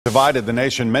Divided the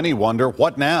nation, many wonder,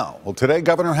 what now? Well, today,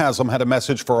 Governor Haslam had a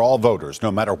message for all voters,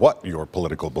 no matter what your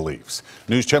political beliefs.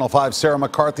 News Channel 5's Sarah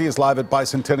McCarthy is live at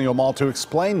Bicentennial Mall to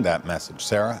explain that message.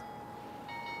 Sarah?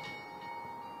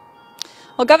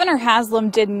 Well, Governor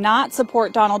Haslam did not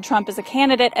support Donald Trump as a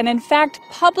candidate and, in fact,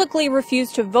 publicly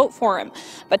refused to vote for him.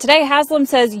 But today, Haslam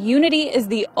says unity is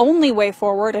the only way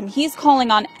forward, and he's calling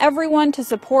on everyone to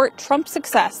support Trump's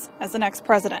success as the next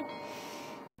president.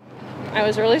 I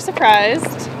was really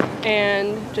surprised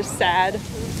and just sad.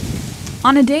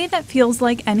 On a day that feels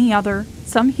like any other,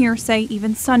 some here say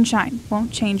even sunshine won't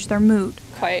change their mood.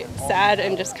 Quite sad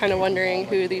and just kind of wondering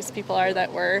who these people are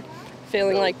that were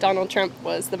feeling like Donald Trump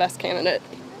was the best candidate,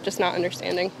 just not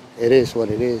understanding. It is what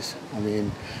it is. I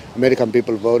mean, American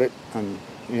people voted and,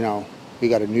 we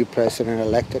got a new president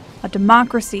elected. A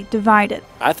democracy divided.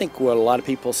 I think what a lot of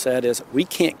people said is we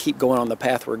can't keep going on the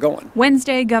path we're going.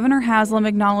 Wednesday, Governor Haslam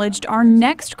acknowledged our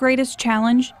next greatest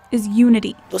challenge is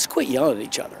unity. Let's quit yelling at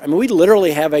each other. I mean, we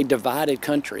literally have a divided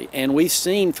country, and we've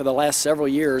seen for the last several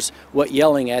years what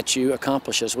yelling at you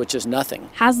accomplishes, which is nothing.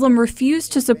 Haslam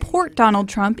refused to support Donald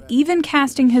Trump, even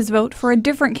casting his vote for a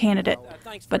different candidate.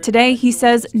 But today, he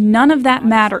says none of that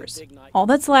matters. All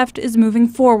that's left is moving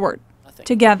forward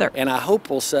together. And I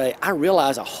hope we'll say, I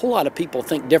realize a whole lot of people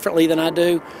think differently than I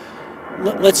do.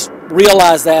 Let's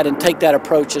realize that and take that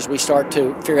approach as we start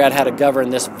to figure out how to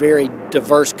govern this very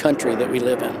diverse country that we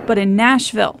live in. But in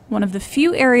Nashville, one of the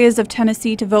few areas of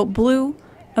Tennessee to vote blue,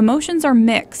 emotions are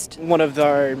mixed. One of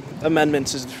our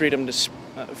amendments is freedom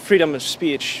of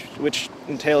speech, which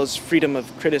entails freedom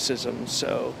of criticism.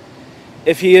 So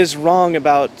if he is wrong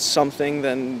about something,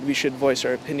 then we should voice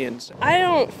our opinions. I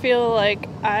don't feel like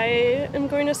I am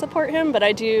going to support him, but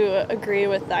I do agree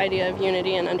with the idea of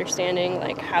unity and understanding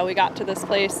like how we got to this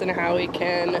place and how we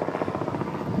can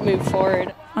move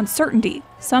forward. Uncertainty,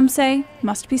 some say,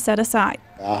 must be set aside.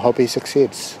 I hope he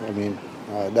succeeds. I mean,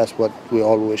 that's what we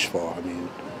all wish for. I mean,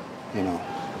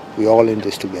 we're all in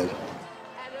this together.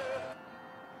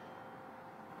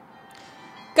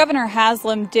 Governor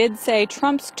Haslam did say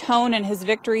Trump's tone in his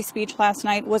victory speech last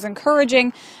night was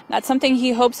encouraging. That's something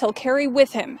he hopes he'll carry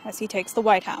with him as he takes the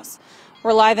White House.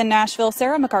 We're live in Nashville.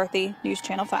 Sarah McCarthy, News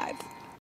Channel 5.